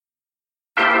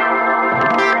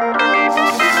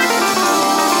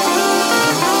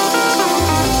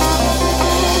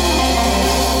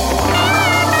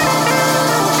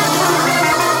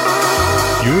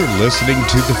listening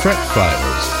to The Fret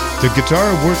Files, the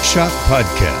Guitar Workshop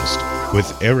podcast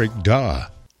with Eric Daw.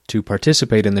 To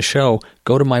participate in the show,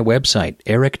 go to my website,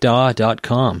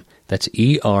 ericdaw.com. That's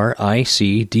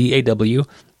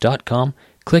ericdaw.com.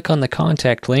 Click on the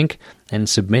contact link and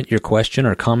submit your question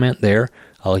or comment there.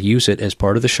 I'll use it as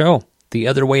part of the show. The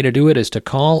other way to do it is to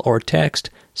call or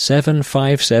text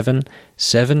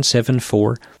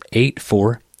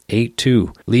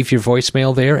 757-774-8482. Leave your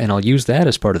voicemail there, and I'll use that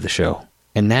as part of the show.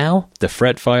 And now, the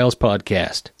Fret Files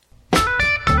podcast.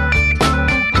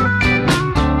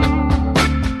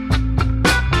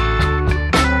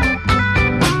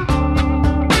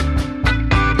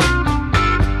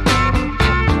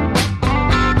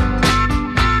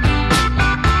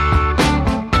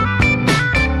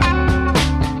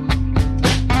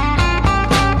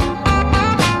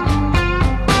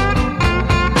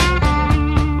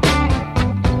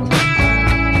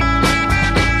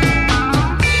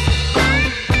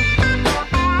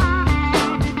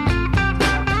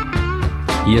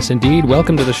 Yes, indeed.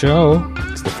 Welcome to the show.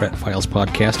 It's the Fret Files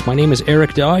podcast. My name is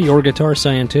Eric Daw, your guitar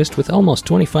scientist with almost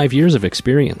 25 years of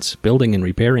experience building and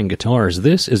repairing guitars.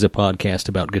 This is a podcast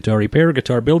about guitar repair,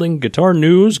 guitar building, guitar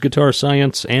news, guitar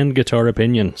science, and guitar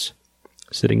opinions.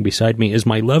 Sitting beside me is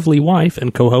my lovely wife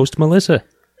and co-host, Melissa.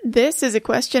 This is a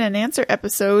question and answer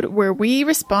episode where we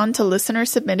respond to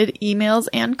listener-submitted emails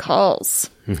and calls.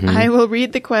 I will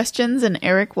read the questions and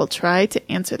Eric will try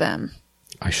to answer them.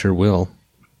 I sure will.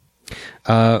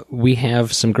 We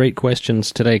have some great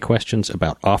questions today, questions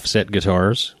about offset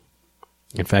guitars.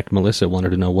 In fact, Melissa wanted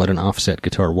to know what an offset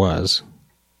guitar was.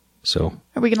 So,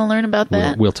 are we going to learn about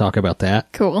that? We'll talk about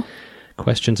that. Cool.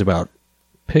 Questions about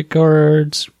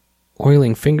pickguards,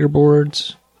 oiling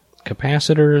fingerboards,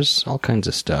 capacitors, all kinds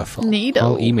of stuff. Neato.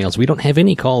 All emails. We don't have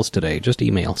any calls today, just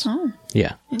emails. Oh,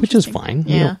 yeah, which is fine.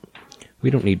 Yeah. We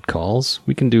don't need calls.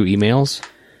 We can do emails.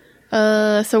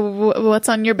 So what's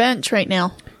on your bench right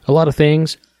now? A lot of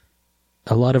things,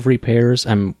 a lot of repairs.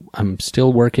 I'm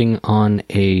still working on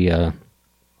a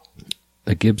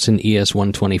Gibson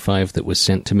ES-125 that was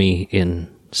sent to me in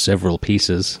several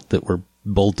pieces that were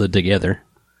bolted together.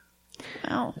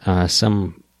 Wow.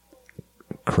 Some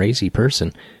crazy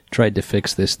person tried to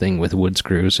fix this thing with wood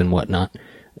screws and whatnot.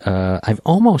 I've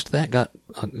almost got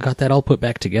that all put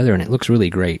back together, and it looks really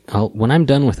great. When I'm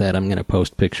done with that, I'm going to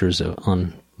post pictures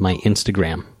on my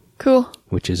Instagram. Cool.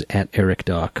 Which is at Eric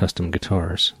Daw Custom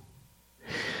Guitars.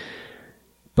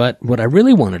 But what I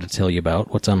really wanted to tell you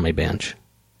about, what's on my bench.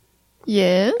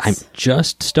 Yes? I'm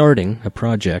just starting a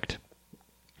project.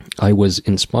 I was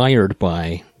inspired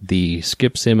by the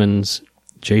Skip Simmons,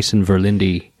 Jason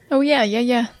Verlinde. Oh,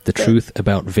 yeah. The Truth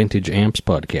About Vintage Amps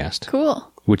podcast.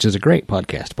 Cool. Which is a great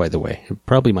podcast, by the way.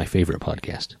 Probably my favorite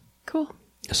podcast. Cool.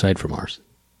 Aside from ours.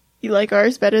 You like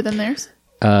ours better than theirs?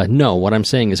 No, what I'm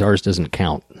saying is ours doesn't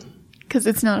count. Because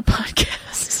it's not a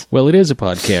podcast. Well, it is a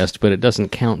podcast, but it doesn't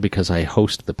count because I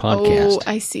host the podcast. Oh,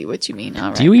 I see what you mean.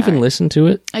 All right. Do you even listen to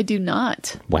it? I do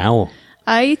not. Wow.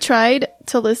 I tried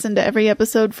to listen to every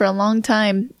episode for a long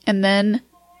time, and then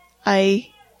I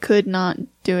could not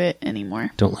do it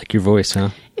anymore. Don't like your voice, huh?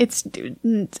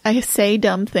 I say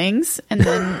dumb things, and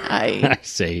then I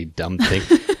say dumb things.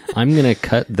 I'm going to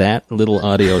cut that little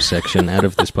audio section out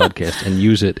of this podcast and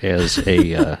use it as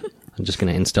a... I'm just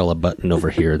going to install a button over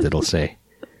here that'll say,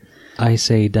 I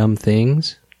say dumb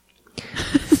things.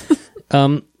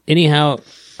 Anyhow,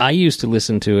 I used to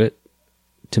listen to it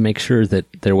to make sure that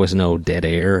there was no dead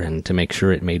air and to make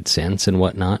sure it made sense and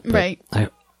whatnot. But right.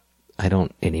 I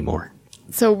don't anymore.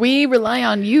 So we rely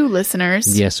on you,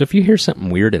 listeners. Yeah, so if you hear something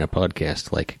weird in a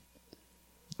podcast, like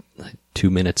 2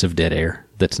 minutes of dead air,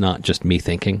 that's not just me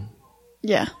thinking.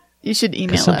 Yeah, you should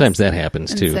email us. Sometimes that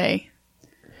happens, too. And say,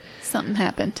 something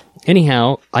happened.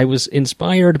 Anyhow, I was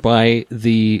inspired by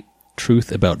the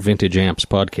Truth About Vintage Amps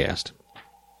podcast.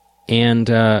 And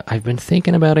I've been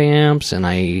thinking about amps, and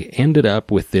I ended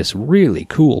up with this really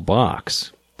cool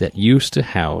box that used to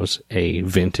house a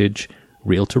vintage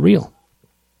reel-to-reel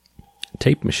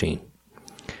tape machine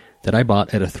that I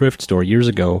bought at a thrift store years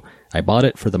ago. I bought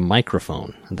it for the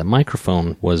microphone. The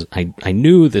microphone was... I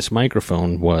knew this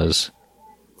microphone was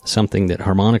something that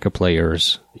harmonica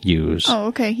players use. Oh,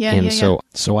 okay. Yeah, and so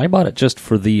I bought it just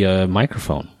for the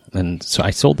microphone. And so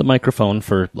I sold the microphone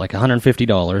for like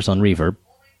 $150 on Reverb.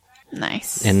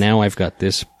 Nice. And now I've got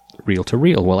this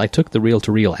reel-to-reel. Well, I took the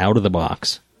reel-to-reel out of the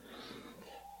box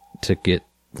to get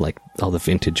like all the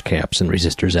vintage caps and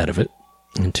resistors out of it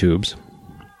and tubes.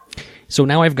 So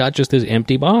now I've got just this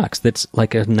empty box that's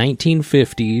like a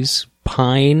 1950s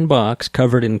pine box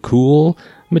covered in cool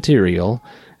material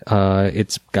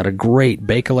It's got a great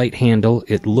Bakelite handle.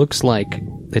 It looks like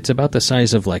it's about the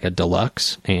size of like a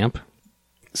deluxe amp.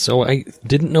 So I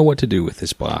didn't know what to do with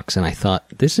this box, and I thought,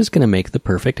 this is going to make the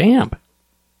perfect amp.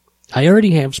 I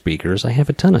already have speakers. I have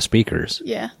a ton of speakers.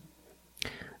 Yeah.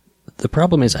 The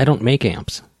problem is I don't make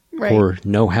amps. Right. Or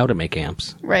know how to make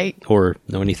amps. Right. Or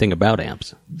know anything about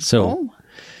amps. So,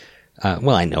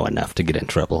 well, I know enough to get in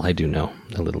trouble. I do know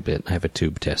a little bit. I have a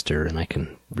tube tester, and I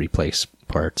can replace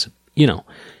parts, you know.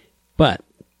 But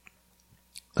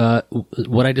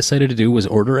what I decided to do was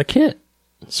order a kit.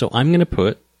 So I'm going to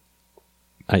put...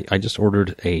 I just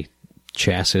ordered a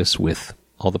chassis with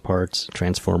all the parts,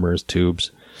 transformers,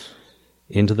 tubes,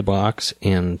 into the box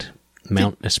and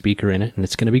mount a speaker in it, and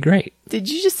it's going to be great. Did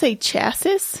you just say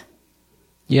chassis?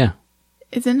 Yeah.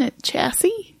 Isn't it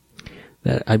chassis?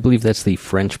 I believe that's the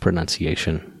French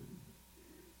pronunciation.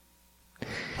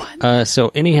 What?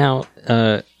 So anyhow,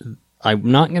 I'm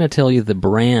not going to tell you the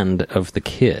brand of the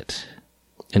kit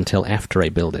until after I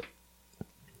build it.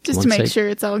 Just to make sure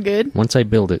it's all good? Once I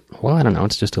build it, well, I don't know,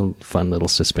 it's just a fun little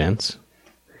suspense.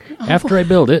 Oh. After I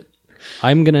build it,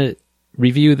 I'm going to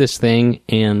review this thing,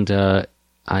 and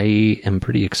I am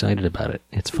pretty excited about it.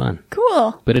 It's fun.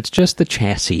 Cool. But it's just the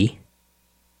chassis.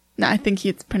 No, I think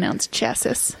it's pronounced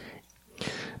chassis.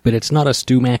 But it's not a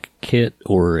StewMac kit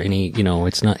or any, you know,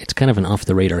 it's kind of an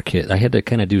off-the-radar kit. I had to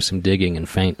kind of do some digging and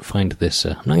find this.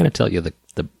 I'm not going to tell you the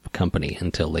company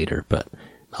until later, but...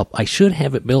 I should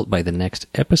have it built by the next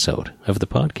episode of the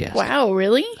podcast. Wow,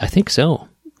 really? I think so.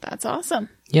 That's awesome.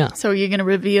 Yeah. So you're going to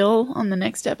reveal on the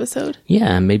next episode?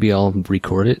 Yeah, maybe I'll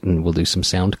record it and we'll do some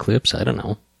sound clips. I don't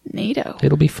know. Neato.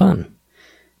 It'll be fun.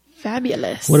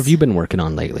 Fabulous. What have you been working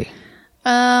on lately?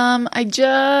 I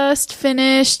just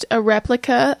finished a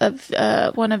replica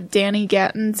of one of Danny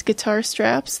Gatton's guitar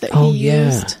straps that he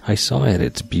used. Yeah. I saw it.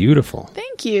 It's beautiful.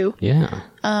 Thank you. Yeah.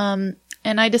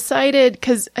 And I decided,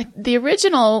 because the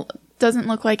original doesn't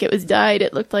look like it was dyed.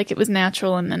 It looked like it was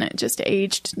natural, and then it just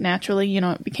aged naturally. You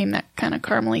know, it became that kind of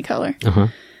caramely color. Uh-huh.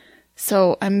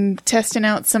 So I'm testing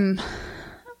out some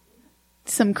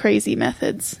crazy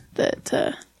methods that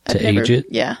I've never, age it?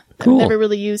 Yeah. Cool. I've never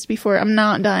really used before. I'm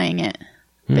not dyeing it,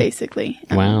 basically.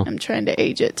 Wow. I'm trying to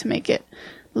age it to make it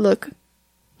look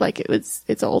like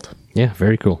it's old. Yeah,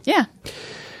 very cool. Yeah.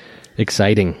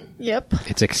 Exciting. Yep.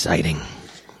 It's exciting.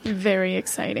 Very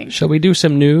exciting. Shall we do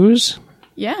some news?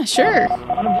 Yeah, sure.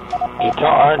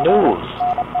 Guitar news.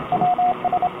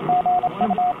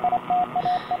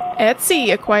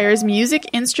 Etsy acquires music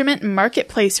instrument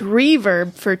marketplace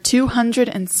Reverb for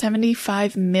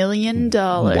 $275 million.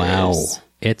 Wow.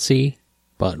 Etsy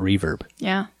bought Reverb.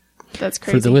 Yeah, that's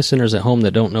crazy. For the listeners at home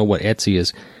that don't know what Etsy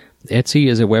is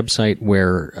a website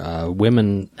where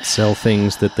women sell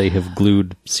things that they have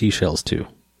glued seashells to.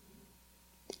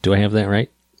 Do I have that right?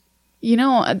 You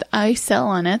know, I sell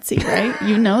on Etsy, right?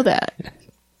 You know that.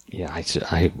 Yeah, I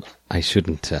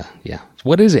shouldn't. Yeah.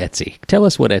 What is Etsy? Tell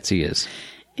us what Etsy is.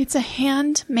 It's a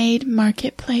handmade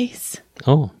marketplace.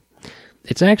 Oh,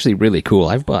 it's actually really cool.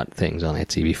 I've bought things on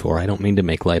Etsy before. I don't mean to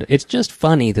make light. It's just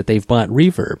funny that they've bought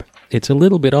Reverb. It's a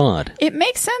little bit odd. It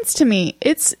makes sense to me.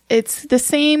 It's the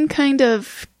same kind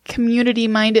of community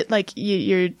minded. Like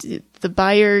the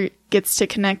buyer gets to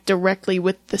connect directly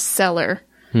with the seller,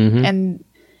 and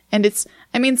it's.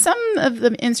 I mean, some of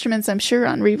the instruments I'm sure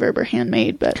on Reverb are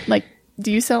handmade, but like,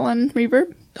 do you sell on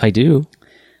Reverb? I do.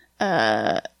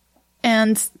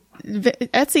 And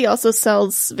Etsy also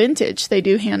sells vintage. They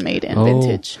do handmade and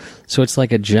vintage. So it's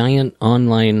like a giant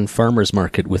online farmer's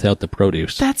market without the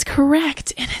produce. That's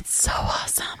correct. And it's so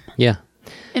awesome. Yeah.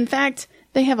 In fact,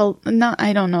 they have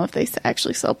I don't know if they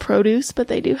actually sell produce, but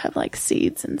they do have like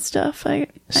seeds and stuff.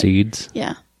 Seeds?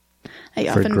 Yeah. I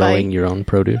for often growing your own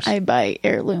produce? I buy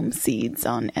heirloom seeds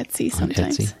on Etsy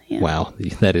sometimes. On Etsy? Yeah. Wow.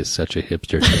 That is such a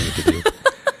hipster thing to do.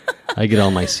 I get all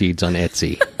my seeds on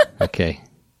Etsy. Okay.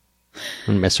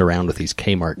 And mess around with these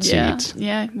Kmart seeds.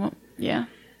 Yeah. Well, yeah.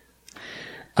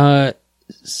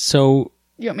 So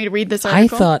you want me to read this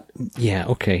article? I thought, yeah,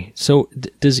 okay. So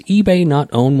does eBay not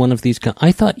own one of these?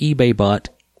 I thought eBay bought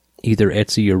either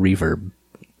Etsy or Reverb.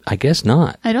 I guess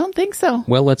not. I don't think so.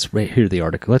 Well, let's hear the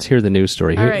article. Let's hear the news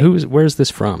story. All right. Where's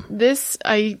this from? This,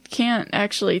 I can't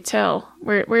actually tell.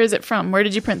 Where is it from? Where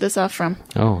did you print this off from?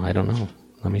 Oh, I don't know.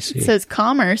 Let me see. It says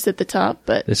commerce at the top,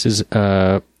 but... This is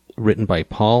written by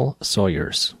Paul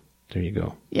Sawyers. There you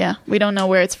go. Yeah, we don't know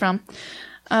where it's from.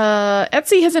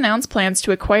 Etsy has announced plans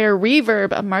to acquire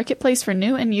Reverb, a marketplace for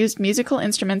new and used musical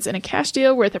instruments, in a cash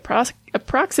deal worth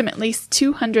approximately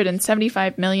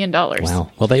 $275 million. Wow.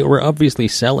 Well, they were obviously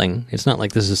selling. It's not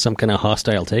like this is some kind of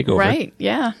hostile takeover. Right,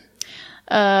 yeah.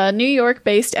 New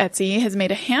York-based Etsy has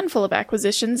made a handful of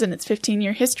acquisitions in its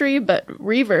 15-year history, but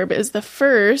Reverb is the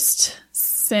first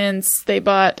since they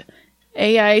bought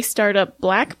AI startup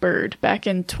Blackbird back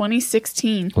in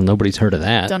 2016. Well, nobody's heard of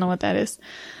that. Don't know what that is.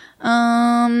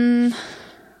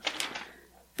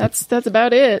 That's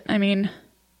about it. I mean,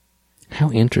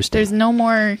 how interesting. There's no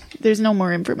more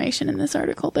information in this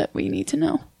article that we need to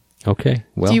know. Okay.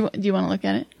 Well, do you want to look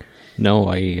at it? No,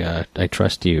 I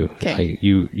trust you. Okay.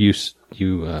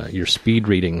 Your speed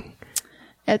reading.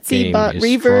 Etsy game bought is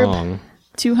Reverb strong.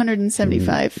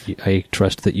 $275. I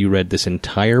trust that you read this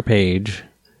entire page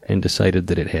and decided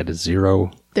that it had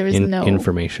zero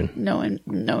information. No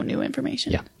new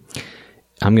information. Yeah.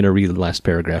 I'm going to read the last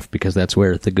paragraph because that's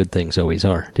where the good things always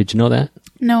are. Did you know that?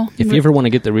 No. If you ever want to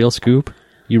get the real scoop,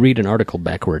 you read an article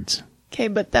backwards. Okay,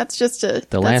 but that's just a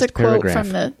last quote paragraph. from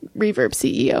the Reverb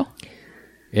CEO.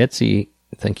 Etsy,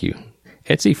 thank you.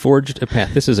 Etsy forged a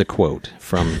path. This is a quote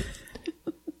from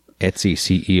Etsy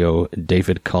CEO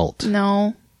David Kalt.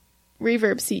 No,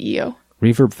 Reverb CEO.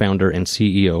 Reverb founder and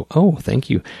CEO. Oh, thank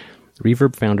you.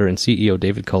 Reverb founder and CEO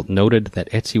David Kalt noted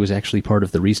that Etsy was actually part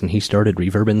of the reason he started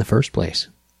Reverb in the first place.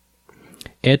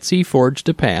 Etsy forged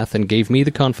a path and gave me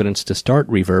the confidence to start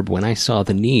Reverb when I saw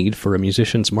the need for a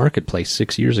musician's marketplace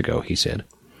 6 years ago, he said.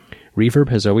 Reverb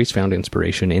has always found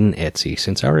inspiration in Etsy.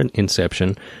 Since our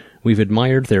inception, we've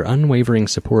admired their unwavering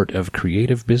support of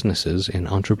creative businesses and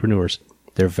entrepreneurs,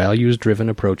 their values-driven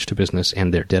approach to business,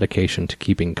 and their dedication to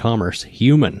keeping commerce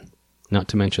human, not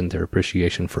to mention their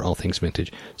appreciation for all things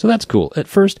vintage. So that's cool. At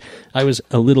first, I was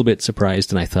a little bit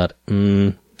surprised, and I thought,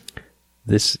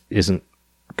 this isn't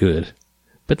good.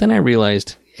 But then I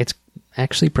realized it's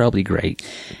actually probably great.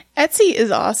 Etsy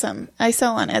is awesome. I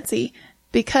sell on Etsy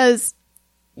because,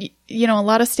 a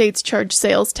lot of states charge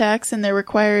sales tax, and they're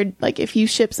required, like, if you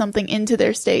ship something into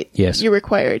their state, yes, you're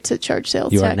required to charge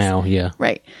sales tax. You are now, yeah.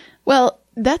 Right. Well,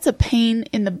 that's a pain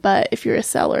in the butt if you're a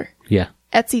seller. Yeah.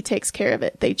 Etsy takes care of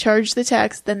it. They charge the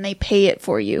tax, then they pay it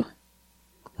for you.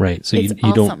 Right. So it's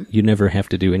awesome. You never have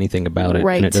to do anything about it,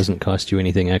 right. And it doesn't cost you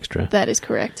anything extra. That is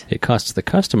correct. It costs the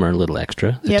customer a little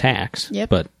extra, the tax, Yep.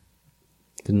 But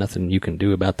there's nothing you can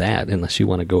do about that unless you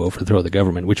want to go overthrow the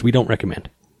government, which we don't recommend.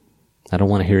 I don't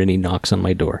want to hear any knocks on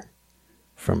my door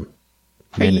from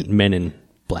men in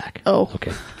black. Oh.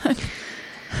 Okay.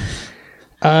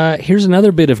 Here's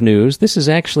another bit of news. This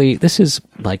is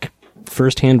like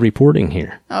first-hand reporting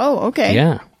here. Oh, okay.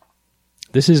 Yeah.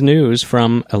 This is news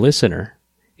from a listener.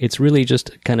 It's really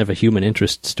just kind of a human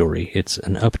interest story. It's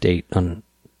an update on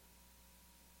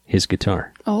his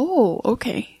guitar. Oh,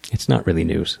 okay. It's not really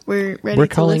news. We're ready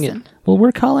to listen.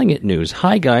 We're calling it news.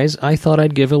 Hi, guys. I thought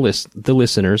I'd give the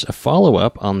listeners a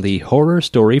follow-up on the horror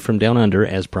story from Down Under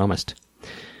as promised.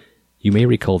 You may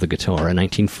recall the guitar, a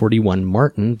 1941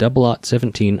 Martin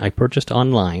 0017 I purchased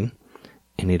online,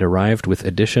 and it arrived with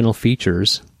additional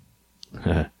features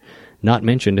not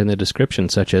mentioned in the description,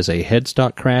 such as a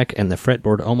headstock crack and the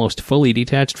fretboard almost fully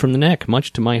detached from the neck,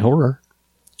 much to my horror.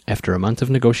 After a month of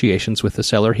negotiations with the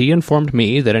seller, he informed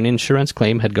me that an insurance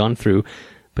claim had gone through,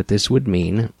 but this would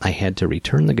mean I had to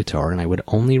return the guitar and I would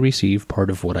only receive part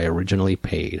of what I originally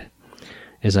paid.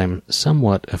 As I'm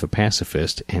somewhat of a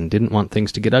pacifist and didn't want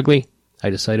things to get ugly, I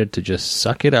decided to just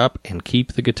suck it up and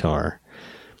keep the guitar.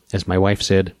 As my wife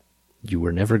said, you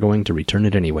were never going to return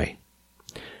it anyway.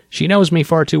 She knows me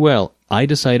far too well. I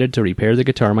decided to repair the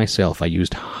guitar myself. I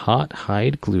used hot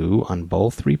hide glue on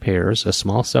both repairs, a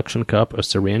small suction cup, a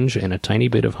syringe, and a tiny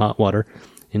bit of hot water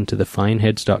into the fine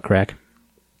headstock crack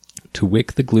to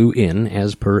wick the glue in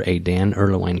as per a Dan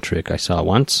Erlewine trick I saw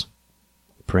once.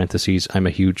 Parentheses, I'm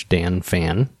a huge Dan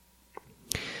fan.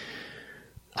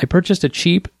 I purchased a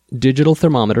cheap digital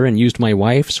thermometer and used my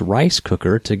wife's rice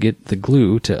cooker to get the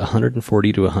glue to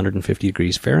 140 to 150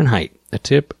 degrees Fahrenheit. A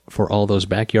tip for all those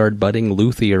backyard budding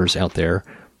luthiers out there: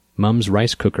 Mum's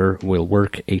rice cooker will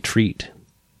work a treat.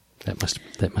 That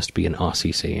must be an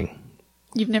Aussie saying.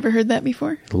 You've never heard that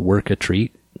before? It'll work a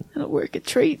treat. It'll work a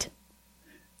treat.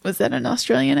 Was that an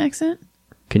Australian accent?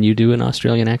 Can you do an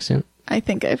Australian accent? I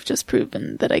think I've just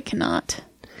proven that I cannot.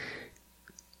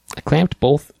 I clamped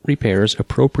both repairs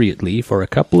appropriately for a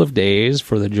couple of days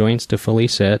for the joints to fully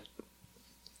set.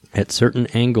 At certain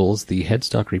angles, the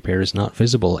headstock repair is not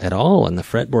visible at all, and the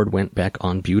fretboard went back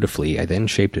on beautifully. I then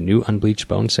shaped a new unbleached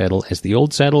bone saddle. As the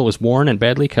old saddle was worn and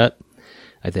badly cut,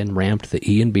 I then ramped the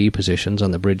E and B positions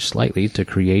on the bridge slightly to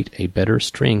create a better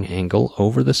string angle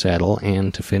over the saddle,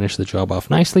 and to finish the job off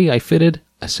nicely, I fitted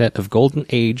a set of Golden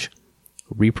Age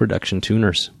reproduction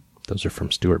tuners. Those are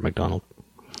from Stuart McDonald.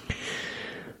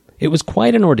 It was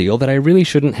quite an ordeal that I really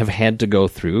shouldn't have had to go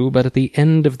through, but at the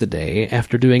end of the day,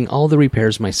 after doing all the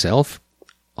repairs myself,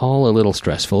 all a little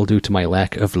stressful due to my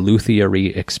lack of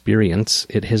luthiery experience,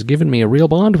 it has given me a real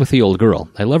bond with the old girl.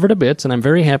 I love her to bits, and I'm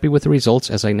very happy with the results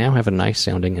as I now have a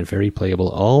nice-sounding and very playable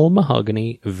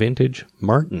all-mahogany vintage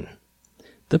Martin.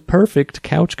 The perfect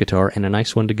couch guitar and a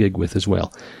nice one to gig with as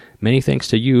well. Many thanks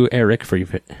to you, Eric, for your...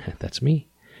 That's me.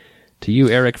 To you,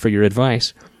 Eric, for your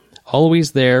advice.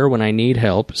 Always there when I need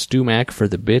help. Stu Mac for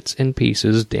the bits and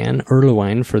pieces. Dan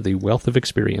Erlewine for the wealth of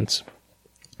experience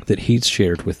that he's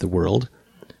shared with the world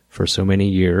for so many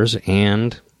years.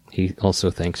 And he also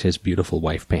thanks his beautiful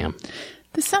wife, Pam.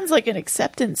 This sounds like an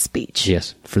acceptance speech.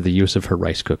 Yes, for the use of her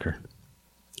rice cooker.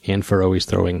 And for always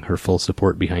throwing her full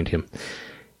support behind him.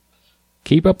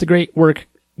 Keep up the great work,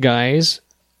 guys.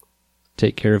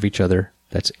 Take care of each other.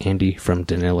 That's Andy from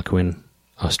Deniliquin,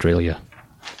 Australia.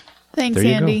 Thanks, There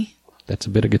you Andy. go. That's a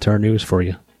bit of guitar news for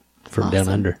you from down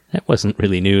under. That wasn't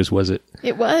really news, was it?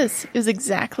 It was. It was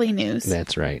exactly news.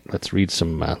 That's right. Let's read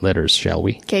some letters, shall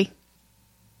we? Okay.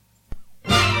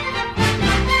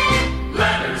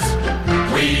 Letters.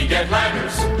 We get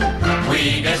letters.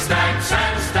 We get stacks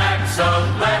and stacks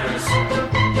of letters.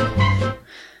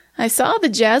 I saw the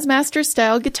Jazzmaster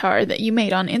style guitar that you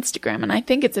made on Instagram, and I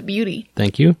think it's a beauty.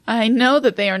 Thank you. I know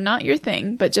that they are not your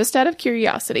thing, but just out of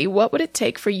curiosity, what would it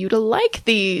take for you to like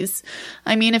these?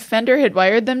 I mean, if Fender had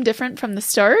wired them different from the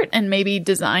start and maybe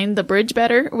designed the bridge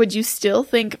better, would you still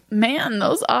think, man,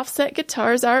 those offset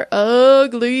guitars are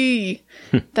ugly?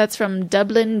 That's from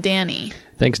Dublin Danny.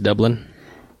 Thanks, Dublin.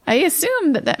 I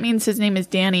assume that means his name is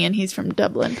Danny and he's from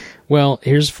Dublin. Well,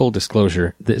 here's full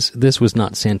disclosure. This was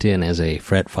not sent in as a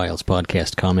Fret Files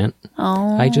podcast comment.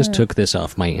 Oh. I just took this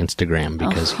off my Instagram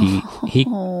because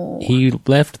he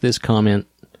left this comment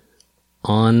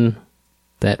on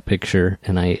that picture,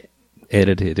 and I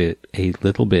edited it a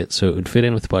little bit so it would fit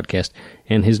in with the podcast.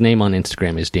 And his name on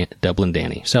Instagram is Dublin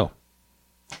Danny. So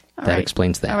that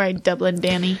explains that. All right, Dublin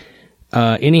Danny.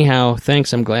 Anyhow,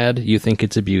 thanks. I'm glad you think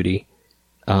it's a beauty.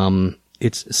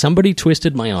 It's somebody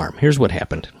twisted my arm. Here's what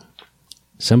happened.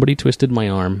 Somebody twisted my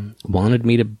arm, wanted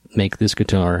me to make this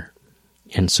guitar,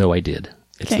 and so I did.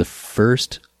 It's the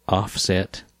first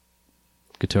offset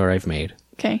guitar I've made.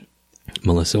 Okay.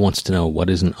 Melissa wants to know, what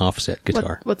is an offset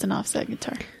guitar? What's an offset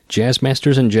guitar?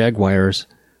 Jazzmasters and Jaguars,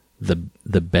 the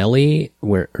belly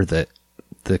or the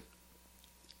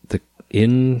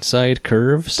inside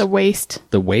curves. The waist.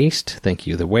 The waist. Thank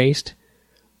you. The waist.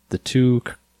 The two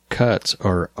cuts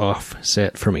are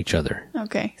offset from each other.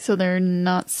 Okay, so they're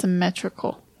not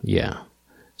symmetrical. Yeah.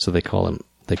 So they call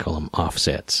them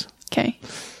offsets. Okay.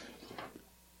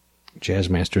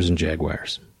 Jazzmasters and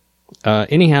Jaguars.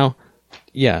 Anyhow,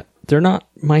 yeah, they're not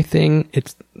my thing.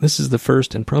 This is the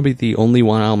first and probably the only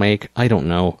one I'll make. I don't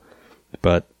know.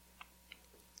 But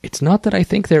it's not that I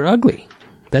think they're ugly.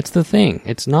 That's the thing.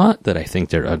 It's not that I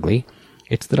think they're ugly.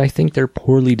 It's that I think they're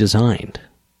poorly designed.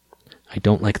 I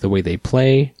don't like the way they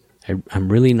play.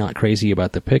 I'm really not crazy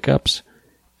about the pickups.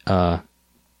 I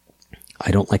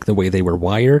don't like the way they were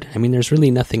wired. I mean, there's really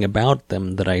nothing about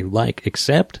them that I like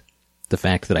except the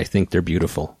fact that I think they're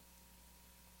beautiful.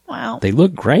 Wow. They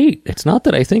look great. It's not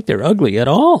that I think they're ugly at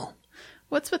all.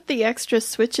 What's with the extra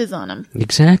switches on them?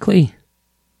 Exactly.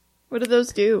 What do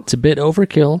those do? It's a bit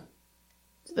overkill.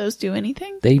 Do those do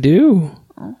anything? They do.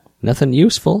 Oh. Nothing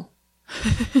useful.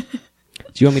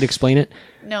 Do you want me to explain it?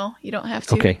 No, you don't have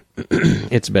to. Okay.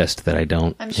 It's best that I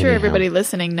don't. I'm sure everybody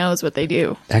listening knows what they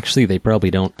do. Actually, they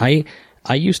probably don't. I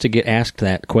used to get asked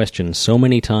that question so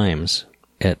many times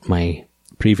at my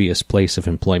previous place of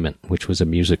employment, which was a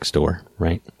music store,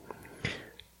 right?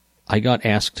 I got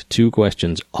asked two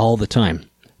questions all the time.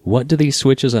 What do these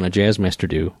switches on a Jazzmaster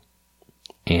do?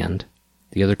 And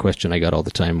the other question I got all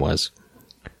the time was,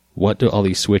 what do all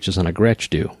these switches on a Gretsch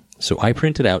do? So I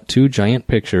printed out two giant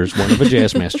pictures, one of a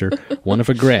Jazzmaster, one of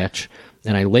a Gretsch,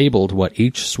 and I labeled what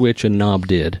each switch and knob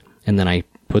did, and then I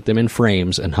put them in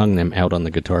frames and hung them out on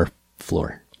the guitar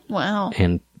floor. Wow.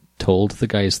 And told the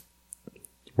guys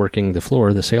working the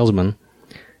floor, the salesman,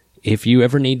 if you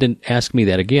ever need to ask me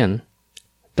that again,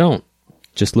 don't.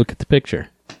 Just look at the picture.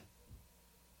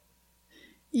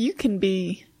 You can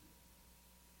be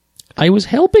I was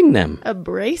helping them.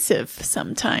 abrasive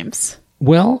sometimes.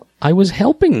 Well, I was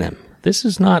helping them. This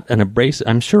is not an abrasive.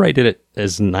 I'm sure I did it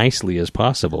as nicely as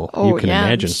possible. Oh, you can yeah,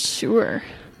 imagine. I'm sure.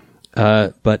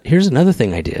 But here's another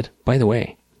thing I did, by the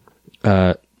way.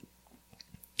 I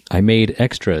made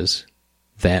extras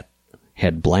that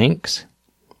had blanks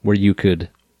where you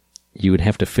would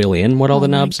have to fill in what all the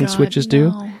Oh my knobs and God, switches no.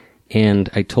 do.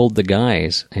 And I told the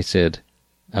guys, I said,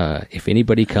 if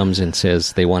anybody comes and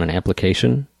says they want an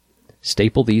application,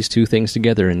 staple these two things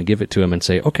together and give it to them and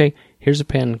say, okay, here's a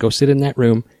pen, go sit in that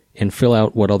room, and fill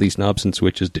out what all these knobs and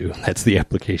switches do. That's the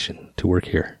application to work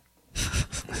here.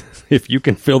 If you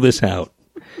can fill this out,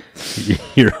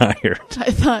 you're hired.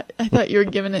 I thought you were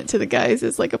giving it to the guys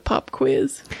as like a pop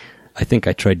quiz. I think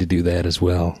I tried to do that as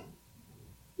well.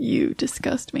 You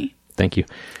disgust me. Thank you.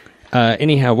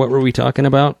 Anyhow, what were we talking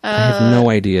about? I have no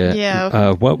idea.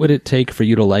 Yeah. What would it take for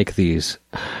you to like these?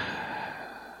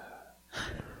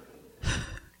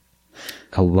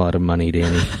 A lot of money,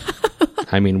 Danny.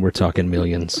 I mean, we're talking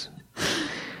millions.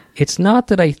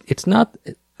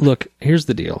 Look, here's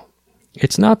the deal.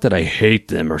 It's not that I hate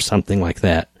them or something like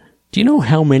that. Do you know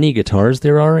how many guitars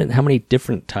there are and how many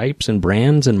different types and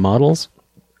brands and models?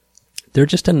 They're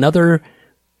just another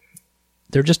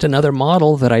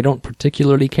model that I don't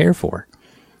particularly care for.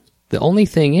 The only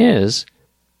thing is,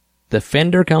 the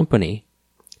Fender company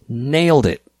nailed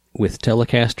it with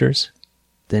Telecasters,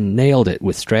 then nailed it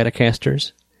with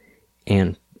Stratocasters,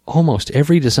 and almost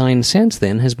every design since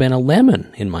then has been a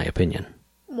lemon, in my opinion.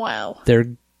 Wow.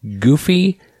 They're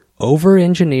goofy,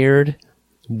 over-engineered,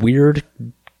 weird,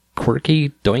 quirky,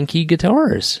 doinky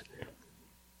guitars.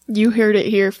 You heard it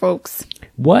here, folks.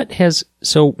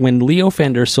 So when Leo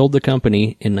Fender sold the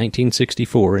company in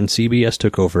 1964 and CBS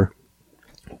took over,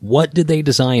 what did they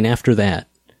design after that?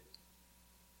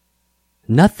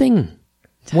 Nothing.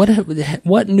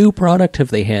 What new product have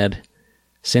they had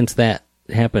since that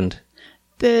happened?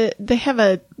 They have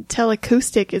a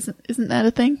Teleacoustic, isn't that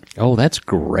a thing? Oh, that's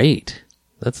great.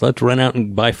 Let's run out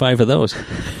and buy 5 of those.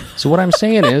 So what I'm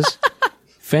saying is,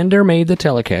 Fender made the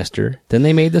Telecaster, then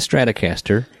they made the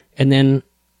Stratocaster, and then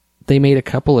they made a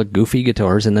couple of goofy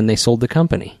guitars, and then they sold the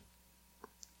company.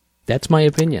 That's my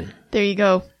opinion. There you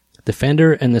go. The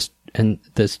Fender and the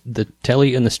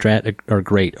Tele and the Strat are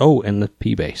great. Oh, and the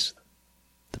P bass,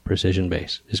 the precision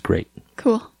bass, is great.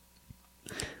 Cool.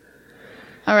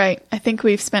 All right. I think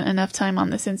we've spent enough time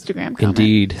on this Instagram comment.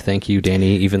 Indeed. Thank you,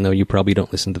 Danny, even though you probably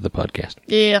don't listen to the podcast.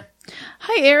 Yeah.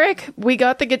 Hi, Eric. We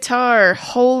got the guitar.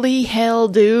 Holy hell,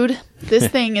 dude. This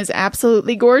thing is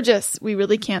absolutely gorgeous. We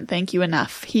really can't thank you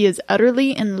enough. He is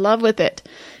utterly in love with it.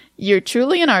 You're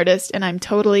truly an artist, and I'm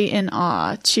totally in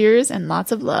awe. Cheers and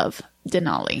lots of love.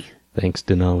 Denali. Thanks,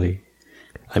 Denali.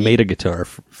 I made a guitar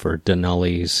for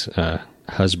Denali's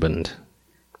husband.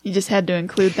 You just had to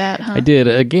include that, huh? I did.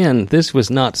 Again, this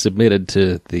was not submitted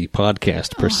to the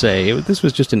podcast per se. This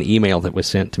was just an email that was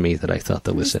sent to me that I thought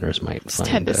the listeners might Just find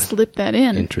had to slip that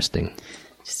in. interesting.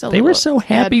 Just a They were little so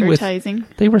happy advertising.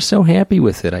 They were so happy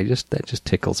with it. That just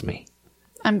tickles me.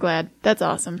 I'm glad. That's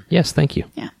awesome. Yes, thank you.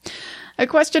 Yeah. A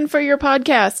question for your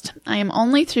podcast. I am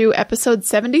only through episode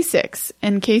 76.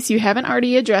 In case you haven't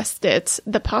already addressed it,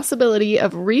 the possibility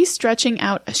of re-stretching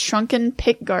out a shrunken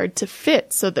pick guard to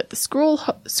fit so that the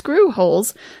screw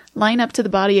holes line up to the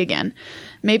body again.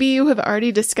 Maybe you have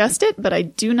already discussed it, but I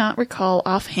do not recall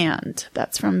offhand.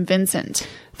 That's from Vincent.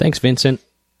 Thanks, Vincent.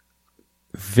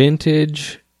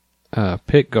 Vintage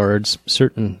pick guards,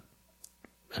 certain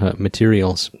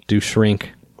materials do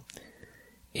shrink.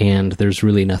 And there's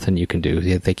really nothing you can do.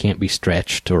 They can't be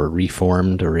stretched or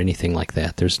reformed or anything like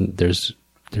that. There's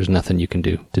nothing you can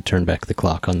do to turn back the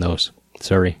clock on those.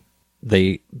 Sorry.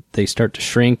 They start to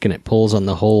shrink and it pulls on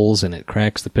the holes and it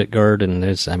cracks the pick guard and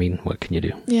what can you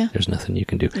do? Yeah. There's nothing you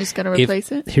can do. You just got to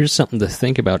replace it. Here's something to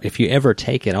think about. If you ever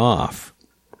take it off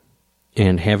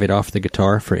and have it off the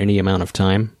guitar for any amount of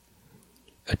time,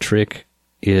 a trick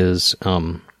is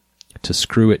to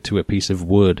screw it to a piece of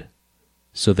wood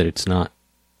so that it's not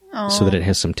so that it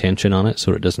has some tension on it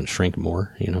so it doesn't shrink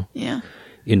more, Yeah.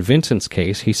 In Vincent's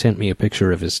case, he sent me a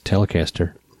picture of his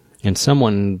Telecaster, and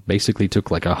someone basically took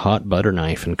like a hot butter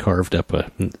knife and carved up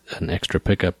an extra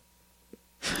pickup,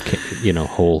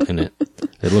 hole in it.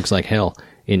 It looks like hell.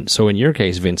 So in your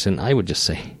case, Vincent, I would just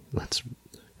say, let's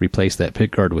replace that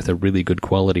pick guard with a really good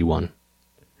quality one,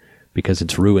 because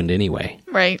it's ruined anyway.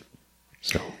 Right.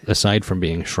 So, aside from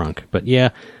being shrunk. But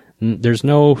yeah, there's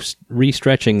no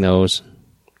re-stretching those.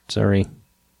 Sorry.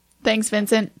 Thanks,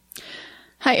 Vincent.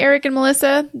 Hi, Eric and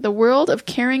Melissa. The world of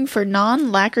caring for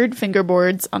non-lacquered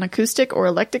fingerboards on acoustic or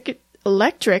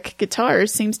electric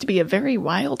guitars seems to be a very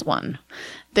wild one.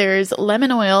 There's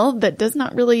lemon oil that does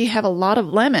not really have a lot of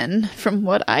lemon. From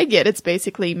what I get, it's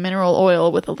basically mineral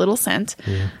oil with a little scent.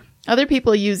 Yeah. Other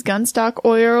people use gunstock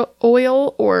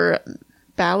oil or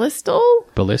Ballistol?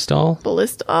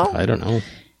 Ballistol? I don't know.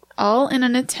 All in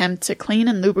an attempt to clean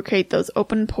and lubricate those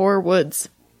open pore woods.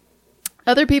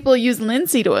 Other people use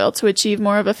linseed oil to achieve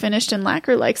more of a finished and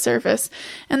lacquer-like surface.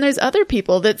 And there's other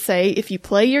people that say if you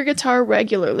play your guitar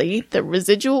regularly, the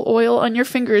residual oil on your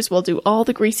fingers will do all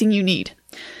the greasing you need.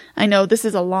 I know this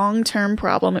is a long-term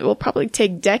problem. It will probably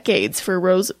take decades for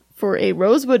for a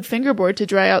rosewood fingerboard to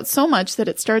dry out so much that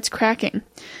it starts cracking.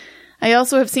 I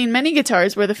also have seen many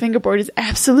guitars where the fingerboard is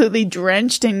absolutely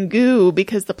drenched in goo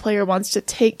because the player wants to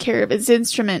take care of his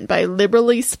instrument by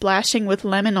liberally splashing with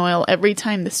lemon oil every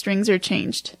time the strings are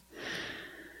changed.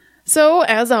 So,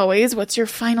 as always, what's your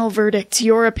final verdict,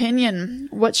 your opinion?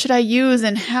 What should I use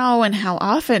and how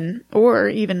often? Or,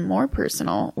 even more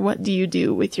personal, what do you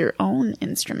do with your own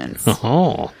instruments?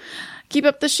 Oh. Keep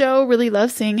up the show. Really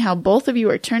love seeing how both of you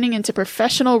are turning into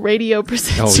professional radio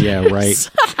presenters. Oh, yeah, right.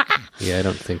 Yeah, I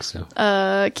don't think so.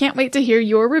 Can't wait to hear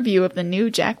your review of the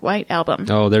new Jack White album.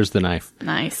 Oh, there's the knife.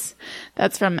 Nice.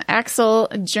 That's from Axel,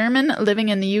 German, living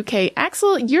in the UK.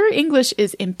 Axel, your English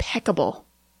is impeccable.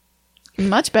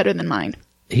 Much better than mine.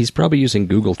 He's probably using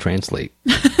Google Translate.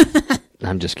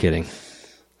 I'm just kidding.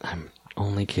 I'm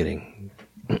only kidding.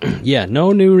 Yeah,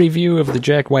 no new review of the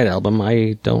Jack White album.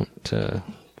 I don't...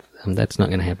 that's not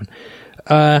going to happen.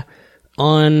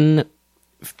 On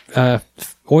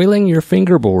oiling your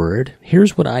fingerboard,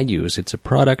 here's what I use. It's a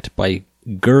product by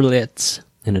Gurlitz,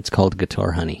 and it's called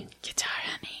Guitar Honey. Guitar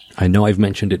Honey. I know I've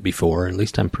mentioned it before, at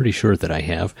least I'm pretty sure that I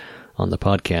have on the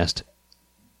podcast.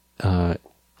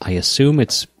 I assume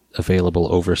it's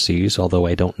available overseas, although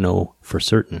I don't know for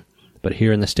certain. But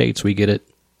here in the States, we get it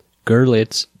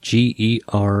Gurlitz,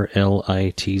 Gerlitz,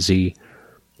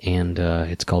 and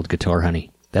it's called Guitar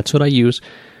Honey. That's what I use.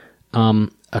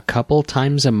 A couple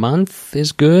times a month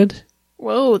is good.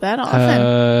 Whoa, that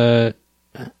often?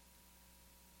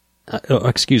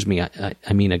 Excuse me.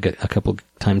 I mean a couple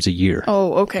times a year.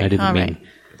 Oh, okay. I didn't all mean right.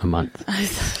 a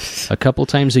month. A couple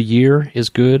times a year is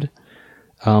good.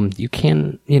 You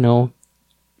can,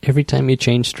 every time you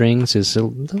change strings is a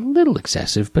little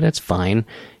excessive, but it's fine.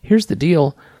 Here's the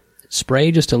deal.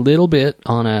 Spray just a little bit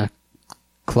on a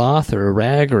cloth or a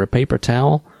rag or a paper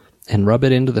towel and rub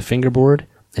it into the fingerboard,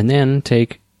 and then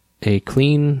take a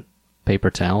clean paper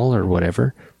towel or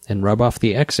whatever and rub off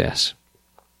the excess.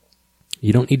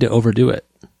 You don't need to overdo it.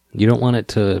 You don't want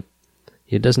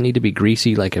it doesn't need to be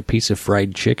greasy like a piece of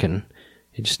fried chicken.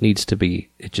 It just needs to be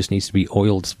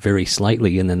oiled very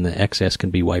slightly, and then the excess can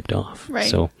be wiped off. Right.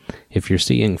 So if you're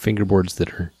seeing fingerboards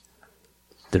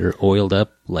that are oiled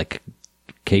up like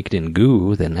caked in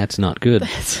goo, then that's not good.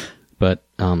 But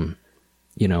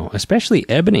especially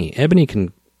ebony. Ebony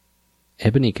can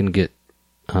get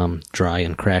dry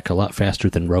and crack a lot faster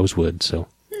than rosewood. So,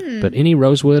 but any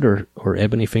rosewood or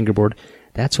ebony fingerboard,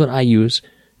 that's what I use.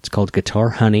 It's called Guitar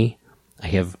Honey. I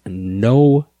have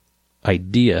no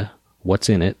idea what's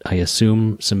in it. I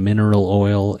assume some mineral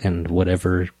oil and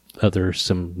whatever other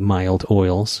some mild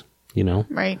oils,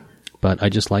 Right. But I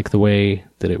just like the way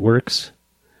that it works,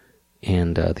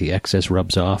 and the excess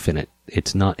rubs off, and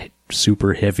it's not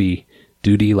super heavy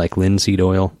duty like linseed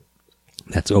oil.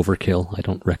 That's overkill. I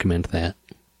don't recommend that.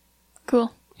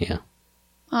 Cool. Yeah.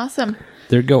 Awesome.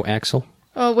 There you go, Axel.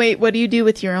 Oh, wait, what do you do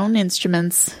with your own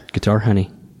instruments? Guitar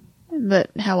Honey.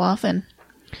 But how often?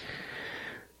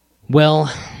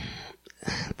 Well,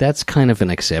 that's kind of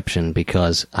an exception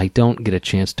because I don't get a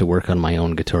chance to work on my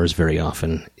own guitars very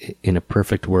often. In a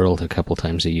perfect world, a couple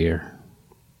times a year.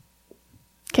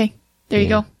 Okay, there you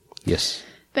go. Yes.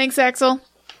 Thanks, Axel.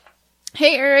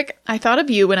 Hey, Eric, I thought of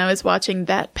you when I was watching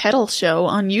That Pedal Show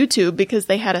on YouTube because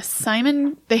they had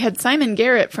Simon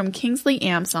Garrett from Kingsley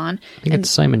Amps on. I think it's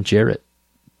Simon Jarrett.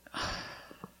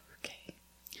 Okay.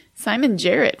 Simon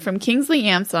Jarrett from Kingsley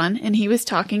Amps on, and he was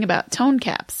talking about tone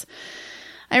caps.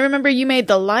 I remember you made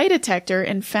the lie detector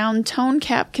and found tone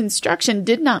cap construction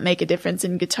did not make a difference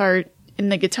in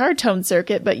the guitar tone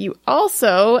circuit, but you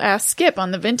also asked Skip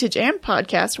on the Vintage Amp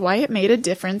podcast why it made a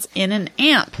difference in an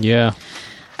amp. Yeah.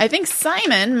 I think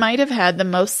Simon might have had the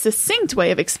most succinct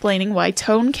way of explaining why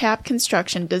tone cap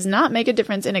construction does not make a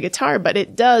difference in a guitar, but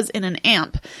it does in an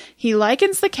amp. He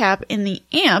likens the cap in the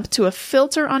amp to a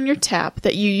filter on your tap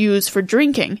that you use for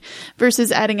drinking,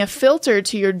 versus adding a filter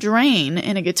to your drain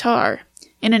in a guitar.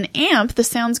 In an amp, the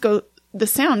sound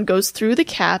goes through the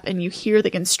cap and you hear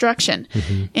the construction.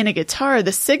 Mm-hmm. In a guitar,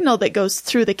 the signal that goes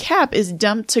through the cap is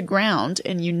dumped to ground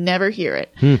and you never hear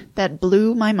it. That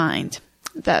blew my mind.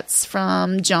 That's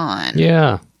from John.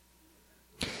 Yeah.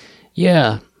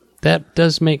 Yeah, that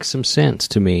does make some sense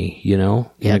to me,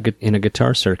 In a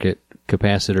guitar circuit,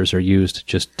 capacitors are used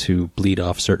just to bleed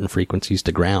off certain frequencies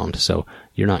to ground, so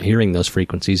you're not hearing those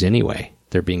frequencies anyway.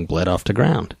 They're being bled off to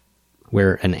ground.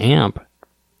 Where an amp,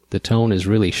 the tone is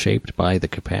really shaped by the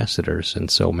capacitors, and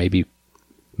so maybe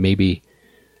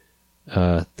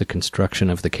the construction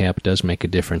of the cap does make a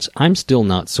difference. I'm still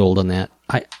not sold on that.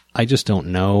 I just don't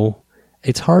know.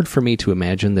 It's hard for me to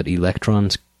imagine that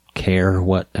electrons care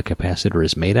what a capacitor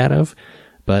is made out of,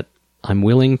 but I'm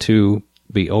willing to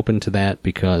be open to that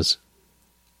because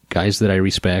guys that I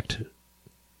respect,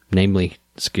 namely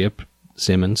Skip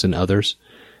Simmons and others,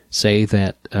 say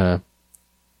that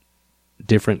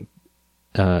different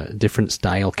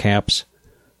style caps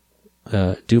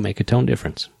do make a tone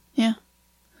difference. Yeah,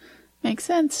 makes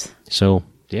sense. So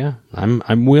yeah,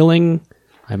 I'm willing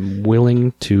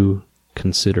to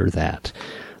consider that.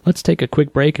 Let's take a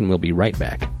quick break and we'll be right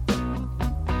back.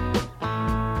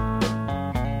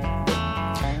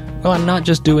 Well, I'm not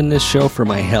just doing this show for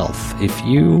my health. If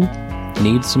you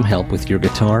need some help with your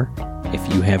guitar,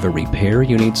 if you have a repair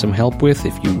you need some help with,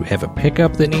 if you have a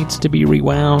pickup that needs to be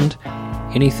rewound,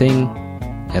 anything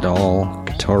at all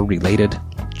guitar related,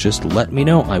 just let me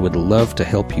know. I would love to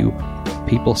help you.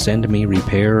 People send me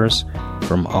repairs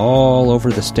from all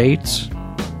over the states.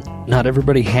 Not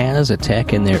everybody has a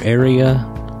tech in their area.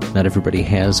 Not everybody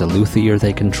has a luthier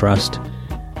they can trust.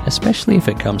 Especially if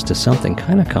it comes to something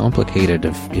kind of complicated,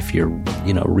 if you're,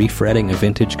 refretting a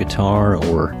vintage guitar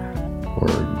or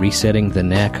resetting the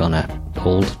neck on a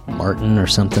old Martin or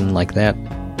something like that.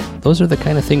 Those are the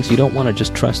kind of things you don't want to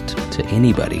just trust to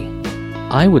anybody.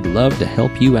 I would love to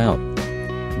help you out.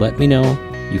 Let me know.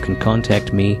 You can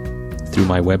contact me through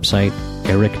my website,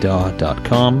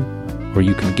 ericdaw.com, or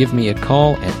you can give me a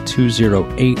call at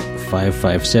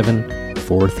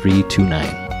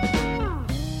 208-557-4329.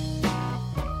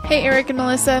 Hey, Eric and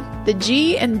Melissa. The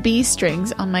G and B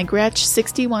strings on my Gretsch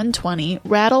 6120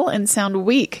 rattle and sound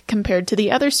weak compared to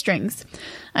the other strings.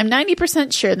 I'm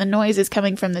 90% sure the noise is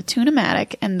coming from the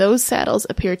Tune-o-matic and those saddles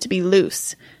appear to be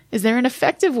loose. Is there an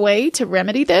effective way to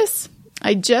remedy this?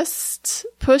 I just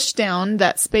pushed down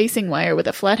that spacing wire with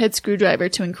a flathead screwdriver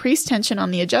to increase tension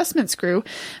on the adjustment screw,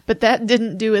 but that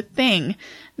didn't do a thing.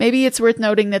 Maybe it's worth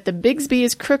noting that the Bigsby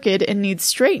is crooked and needs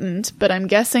straightened, but I'm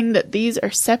guessing that these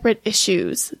are separate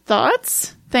issues.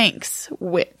 Thoughts? Thanks,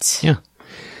 Whit.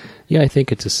 Yeah, I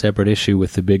think it's a separate issue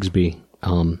with the Bigsby.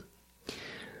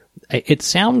 It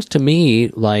sounds to me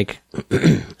like,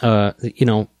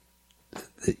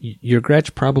 your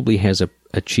Gretsch probably has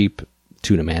a cheap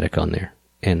Tune-o-matic on there.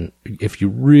 And if you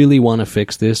really want to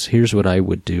fix this, here's what I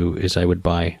would do, is I would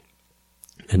buy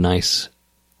a nice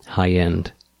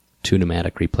high-end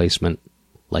Tune-o-matic replacement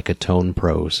like a Tone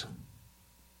Pros.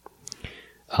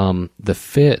 The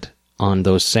fit on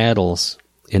those saddles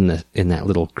in that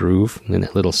little groove, in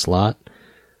that little slot,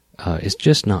 is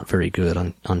just not very good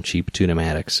on cheap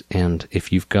Tune-o-matics. And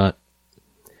if you've got,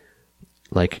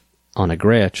 like on a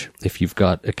Gretsch, if you've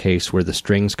got a case where the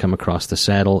strings come across the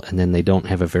saddle and then they don't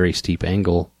have a very steep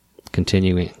angle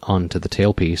continuing onto the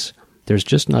tailpiece, there's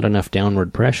just not enough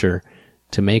downward pressure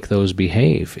to make those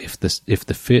behave if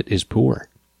the fit is poor.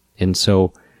 And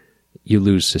so you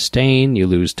lose sustain, you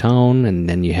lose tone, and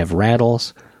then you have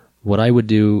rattles. What I would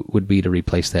do would be to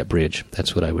replace that bridge.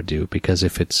 That's what I would do, because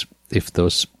if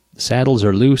those saddles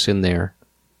are loose in there,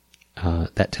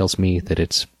 that tells me that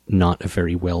it's not a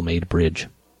very well-made bridge.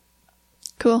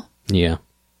 Cool. Yeah.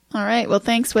 All right. Well,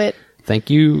 thanks, Whit. Thank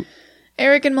you.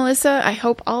 Eric and Melissa, I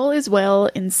hope all is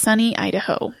well in sunny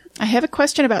Idaho. I have a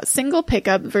question about single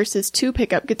pickup versus two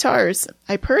pickup guitars.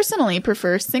 I personally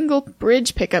prefer single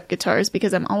bridge pickup guitars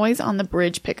because I'm always on the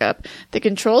bridge pickup. The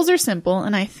controls are simple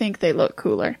and I think they look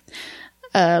cooler.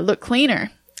 Look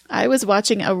cleaner. I was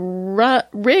watching a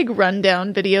rig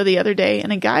rundown video the other day,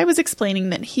 and a guy was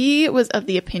explaining that he was of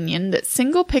the opinion that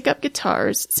single pickup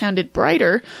guitars sounded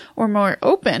brighter or more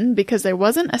open because there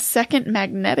wasn't a second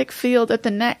magnetic field at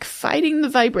the neck fighting the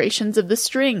vibrations of the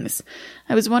strings.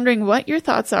 I was wondering what your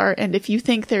thoughts are and if you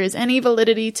think there is any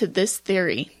validity to this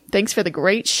theory. Thanks for the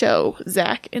great show,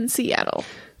 Zach in Seattle.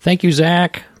 Thank you,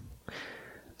 Zach.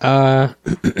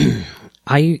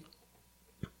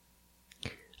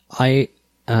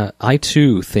 I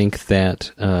too think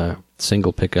that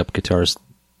single pickup guitars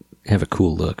have a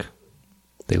cool look.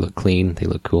 They look clean. They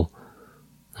look cool.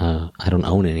 I don't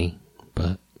own any,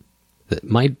 but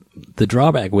the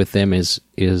drawback with them is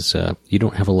you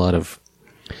don't have a lot of.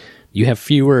 You have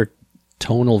fewer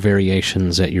tonal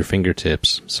variations at your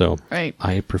fingertips. So right.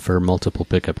 I prefer multiple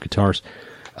pickup guitars.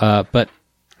 But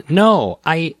no,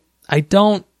 I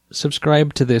don't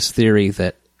subscribe to this theory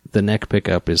that the neck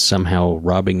pickup is somehow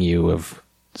robbing you of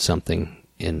something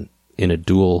in a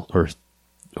dual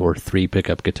or three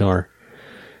pickup guitar.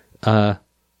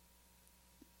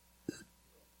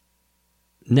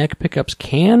 Neck pickups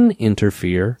can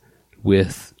interfere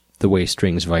with the way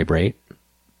strings vibrate,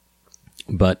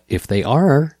 but if they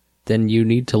are, then you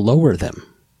need to lower them.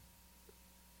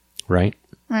 Right?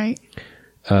 Right.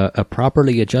 A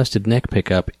properly adjusted neck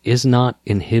pickup is not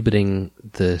inhibiting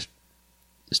the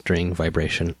string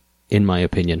vibration, in my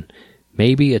opinion.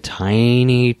 Maybe a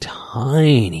tiny,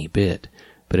 tiny bit,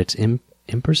 but it's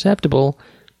imperceptible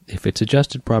if it's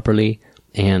adjusted properly.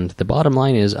 And the bottom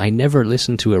line is, I never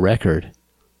listen to a record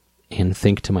and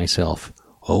think to myself,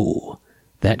 oh,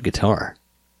 that guitar,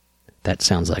 that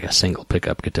sounds like a single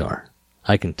pickup guitar.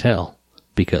 I can tell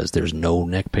because there's no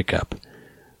neck pickup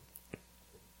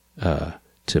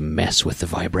to mess with the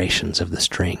vibrations of the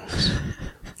strings.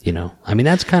 You know, I mean,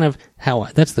 that's kind of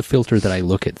that's the filter that I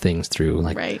look at things through.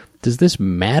 Like, Right. Does this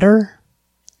matter?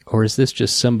 Or is this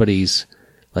just somebody's,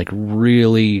 like,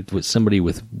 somebody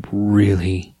with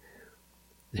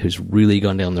who's really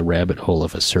gone down the rabbit hole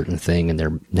of a certain thing, and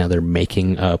they're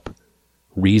making up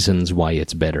reasons why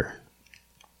it's better?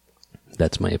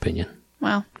 That's my opinion.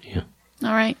 Wow. Yeah.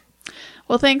 All right.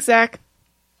 Well, thanks, Zach.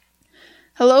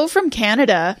 Hello from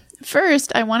Canada.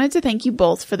 First, I wanted to thank you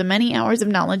both for the many hours of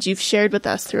knowledge you've shared with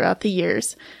us throughout the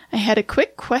years. I had a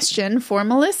quick question for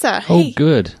Melissa. Oh, Hey,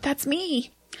 good. that's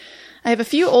me. I have a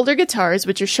few older guitars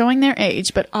which are showing their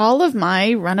age, but all of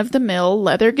my run-of-the-mill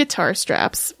leather guitar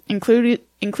straps,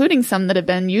 including some that have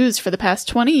been used for the past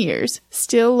 20 years,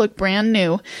 still look brand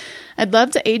new. I'd love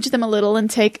to age them a little and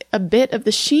take a bit of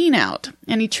the sheen out.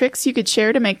 Any tricks you could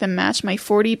share to make them match my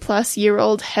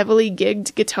 40-plus-year-old heavily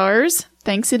gigged guitars?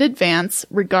 Thanks in advance.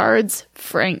 Regards,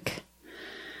 Frank.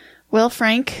 Well,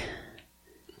 Frank,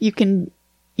 you can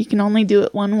only do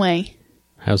it one way,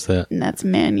 How's that? and that's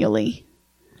manually.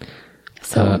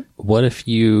 So What if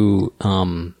you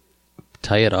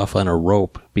tie it off on a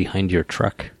rope behind your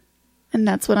truck? And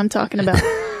that's what I'm talking about.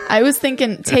 I was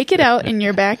thinking, take it out in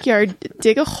your backyard,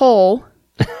 dig a hole,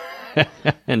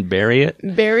 And bury it?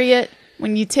 bury it.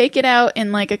 When you take it out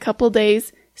in like a couple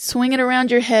days, swing it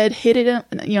around your head, hit it,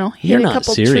 You're hit a not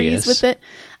couple serious. trees with it.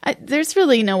 There's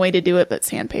really no way to do it but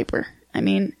sandpaper. I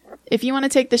mean, if you want to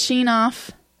take the sheen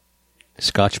off,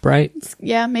 Scotch-Brite?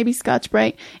 yeah, maybe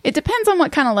Scotch-Brite. It depends on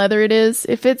what kind of leather it is.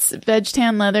 If it's veg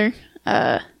tan leather,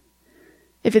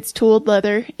 if it's tooled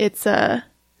leather, it's, I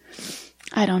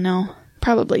don't know,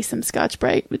 probably some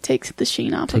Scotch-Brite would take the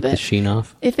sheen off Take of the it. sheen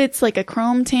off? If it's like a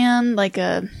chrome tan, like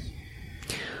a,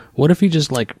 What if you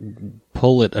just, like,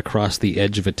 pull it across the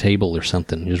edge of a table or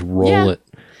something? Just roll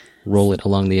it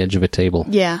along the edge of a table.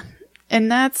 yeah. And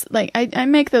that's like, I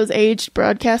make those aged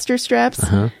broadcaster straps.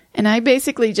 And I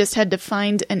basically just had to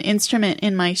find an instrument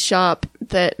in my shop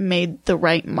that made the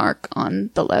right mark on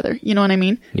the leather. You know what I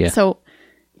mean? Yeah. So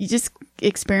you just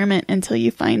experiment until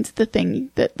you find the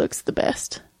thing that looks the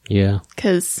best. Yeah.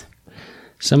 Because,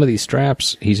 Some of these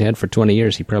straps he's had for 20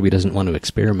 years, he probably doesn't want to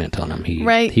experiment on them.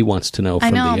 Right. He wants to know I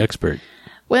from know. the expert.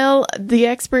 well, the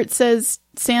expert says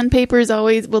sandpaper is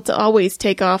always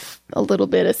take off a little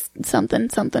bit of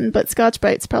something, but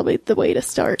Scotch-Brite's probably the way to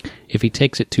start. If he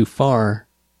takes it too far,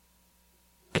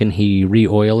 can he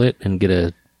re-oil it and get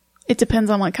a... It depends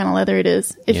on what kind of leather it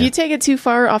is. If Yeah. you take it too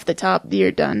far off the top,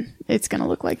 you're done. It's going to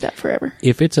look like that forever.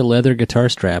 If it's a leather guitar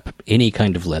strap, any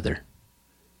kind of leather,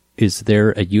 is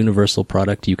there a universal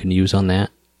product you can use on that?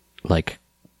 Like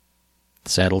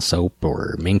saddle soap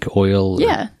or mink oil? or-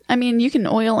 Yeah. I mean, you can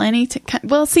oil any...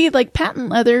 well, see, like patent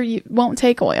leather, you won't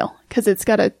take oil because it's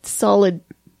got a solid...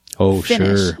 Oh, finish.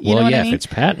 sure. You know Well, what yeah, I mean? if it's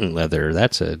patent leather,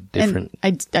 that's a different...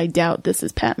 And I doubt this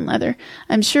is patent leather.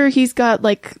 I'm sure he's got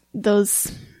like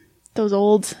those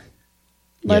old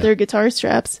leather Yeah. guitar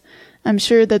straps. I'm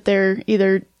sure that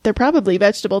they're probably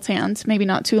vegetable tanned, maybe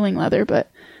not tooling leather,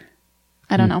 but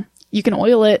I Hmm. don't know. You can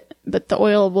oil it, but the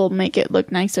oil will make it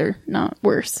look nicer, not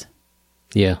worse.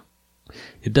 Yeah.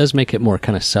 It does make it more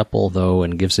kind of supple, though,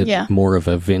 and gives it Yeah. more of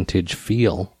a vintage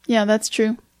feel. Yeah, that's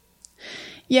true.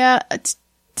 Yeah,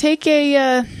 take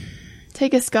a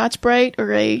Scotch-Brite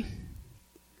or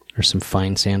Or some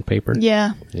fine sandpaper.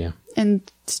 yeah, Yeah. and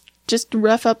just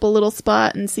rough up a little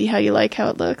spot and see how you like how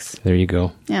it looks. There you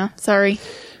go. Yeah, sorry.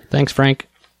 Thanks, Frank.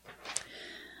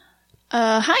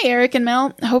 Hi, Eric and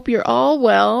Mel. Hope you're all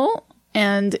well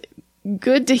and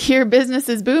good to hear business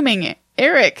is booming.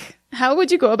 Eric, how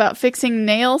would you go about fixing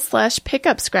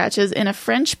nail/pickup scratches in a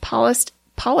French polished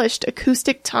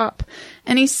acoustic top?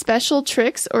 Any special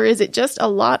tricks, or is it just a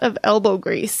lot of elbow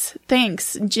grease?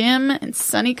 Thanks, Jim in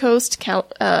Sunny Coast,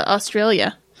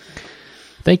 Australia.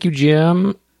 Thank you,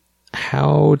 Jim.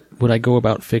 How would I go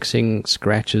about fixing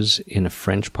scratches in a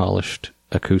French polished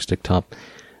acoustic top?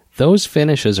 Those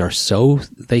finishes are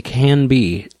they can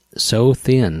be so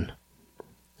thin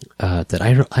that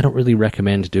I don't really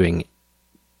recommend doing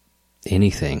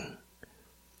anything.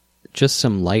 Just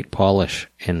some light polish,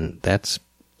 and that's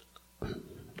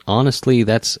honestly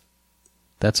that's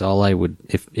all I would.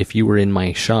 If you were in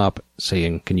my shop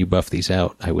saying, "Can you buff these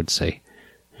out?" I would say,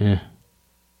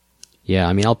 yeah.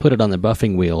 I mean, I'll put it on the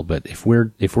buffing wheel, but if we're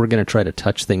going to try to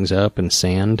touch things up and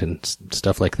sand and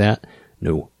stuff like that,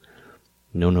 no.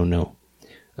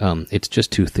 it's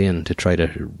just too thin to try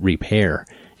to repair.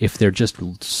 If they're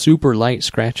just super light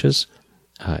scratches,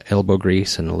 elbow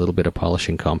grease and a little bit of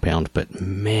polishing compound. But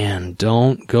man,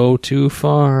 don't go too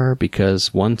far,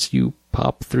 because once you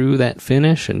pop through that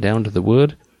finish and down to the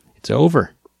wood, it's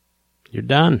over. You're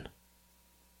done.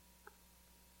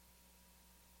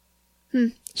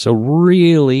 So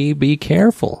really be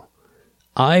careful.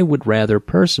 I would rather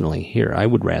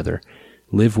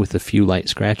live with a few light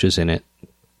scratches in it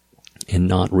and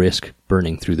not risk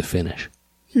burning through the finish.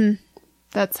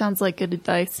 That sounds like good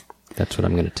advice. That's what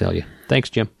I'm going to tell you. Thanks,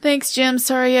 Jim. Thanks, Jim.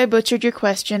 Sorry I butchered your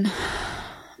question.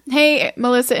 Hey,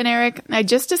 Melissa and Eric, I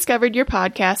just discovered your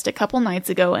podcast a couple nights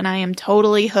ago, and I am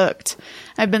totally hooked.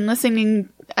 I've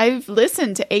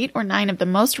listened to 8 or 9 of the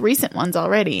most recent ones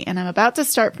already, and I'm about to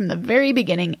start from the very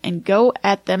beginning and go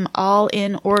at them all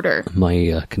in order.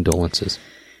 My condolences.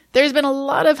 There's been a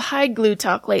lot of hide glue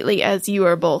talk lately, as you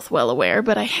are both well aware,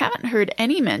 but I haven't heard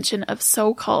any mention of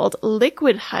so-called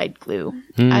liquid hide glue.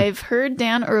 I've heard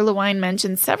Dan Erlewine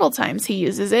mention several times he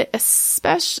uses it,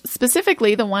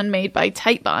 specifically the one made by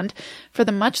Titebond, for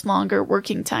the much longer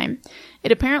working time.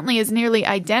 It apparently is nearly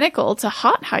identical to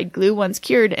hot hide glue once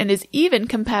cured, and is even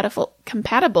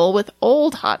compatible with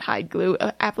old hot hide glue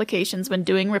applications when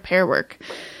doing repair work.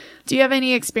 Do you have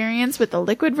any experience with the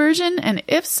liquid version? And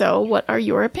if so, what are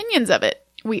your opinions of it?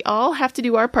 We all have to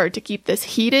do our part to keep this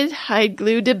heated hide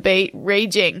glue debate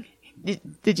raging.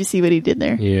 Did you see what he did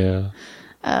there? Yeah.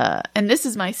 And this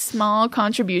is my small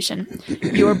contribution.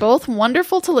 You are both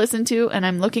wonderful to listen to, and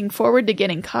I'm looking forward to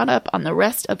getting caught up on the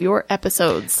rest of your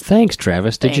episodes. Thanks,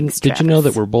 Travis. Did you know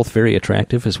that we're both very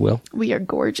attractive as well? We are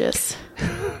gorgeous.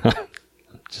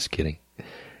 Just kidding.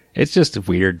 It's just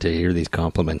weird to hear these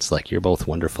compliments like you're both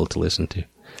wonderful to listen to.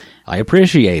 I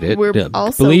appreciate it.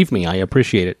 Believe me, I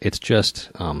appreciate it. It's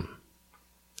just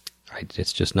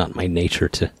it's just not my nature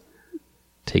to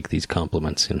take these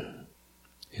compliments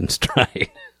in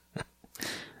stride.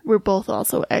 We're both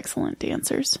also excellent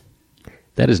dancers.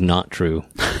 That is not true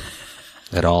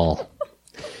at all.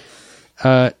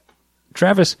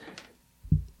 Travis,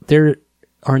 there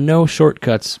are no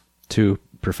shortcuts to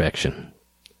perfection.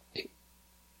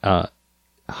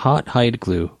 Hot hide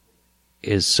glue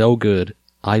is so good.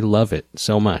 I love it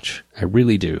so much. I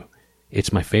really do.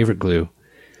 It's my favorite glue.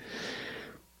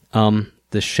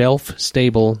 The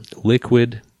shelf-stable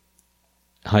liquid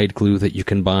hide glue that you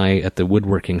can buy at the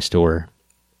woodworking store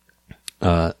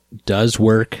does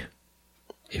work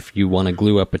if you want to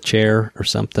glue up a chair or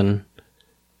something.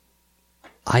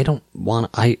 I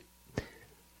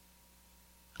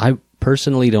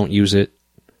personally don't use it.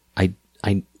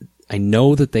 I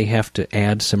know that they have to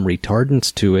add some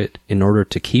retardants to it in order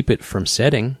to keep it from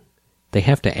setting. They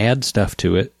have to add stuff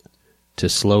to it to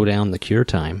slow down the cure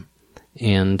time.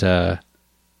 And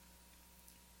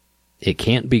it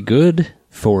can't be good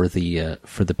for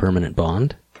the permanent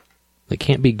bond. It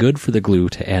can't be good for the glue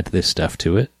to add this stuff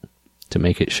to it to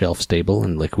make it shelf stable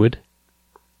and liquid.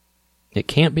 It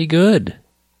can't be good.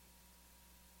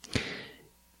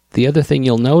 The other thing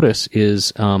you'll notice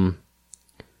is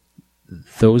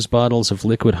those bottles of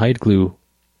liquid hide glue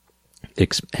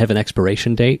have an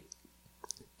expiration date,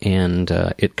 and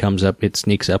it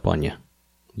sneaks up on you.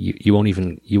 You won't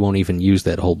even use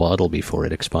that whole bottle before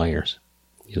it expires.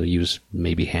 You'll use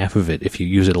maybe half of it if you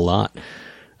use it a lot.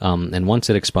 And once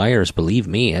it expires, believe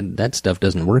me, that stuff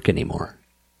doesn't work anymore.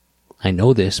 I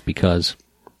know this because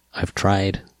I've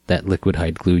tried that liquid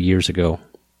hide glue years ago.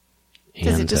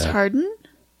 Does it just harden?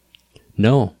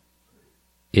 No,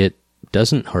 it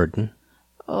doesn't harden.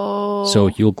 Oh. So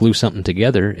you'll glue something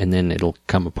together and then it'll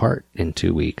come apart in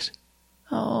 2 weeks.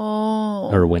 Oh.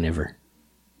 Or whenever.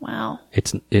 Wow.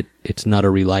 It's not a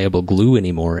reliable glue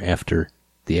anymore after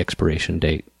the expiration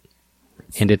date.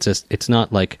 And it's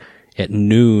not like at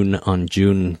noon on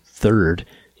June 3rd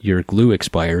your glue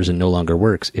expires and no longer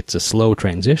works. It's a slow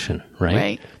transition, right?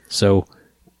 Right. So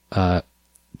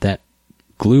that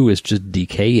glue is just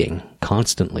decaying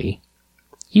constantly.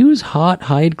 Use hot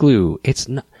hide glue. It's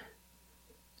not.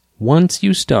 Once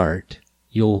you start,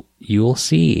 you'll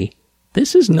see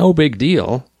this is no big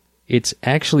deal. It's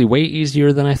actually way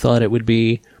easier than I thought it would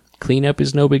be. Cleanup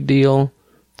is no big deal.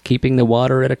 Keeping the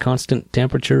water at a constant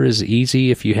temperature is easy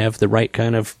if you have the right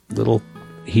kind of little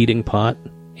heating pot.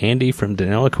 Andy from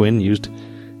Deneliquin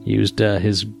used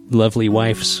his lovely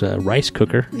wife's rice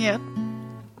cooker. Yeah.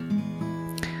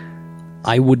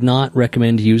 I would not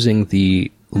recommend using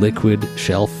the liquid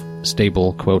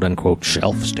shelf-stable, quote-unquote,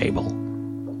 shelf-stable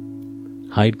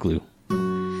hide glue.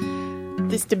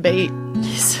 This debate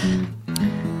is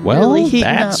well, really heating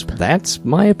up. That's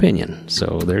my opinion.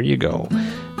 So there you go.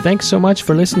 Thanks so much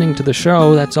for listening to the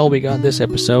show. That's all we got this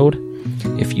episode.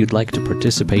 If you'd like to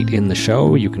participate in the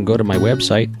show, you can go to my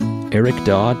website,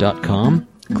 ericdaw.com,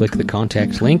 click the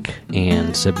contact link,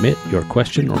 and submit your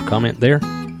question or comment there.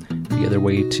 The other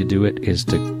way to do it is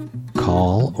to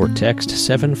call or text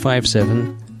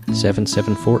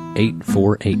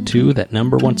 757-774-8482. That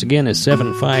number, once again, is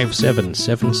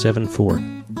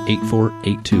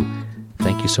 757-774-8482.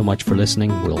 Thank you so much for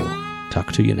listening. We'll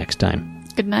talk to you next time.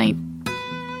 Good night.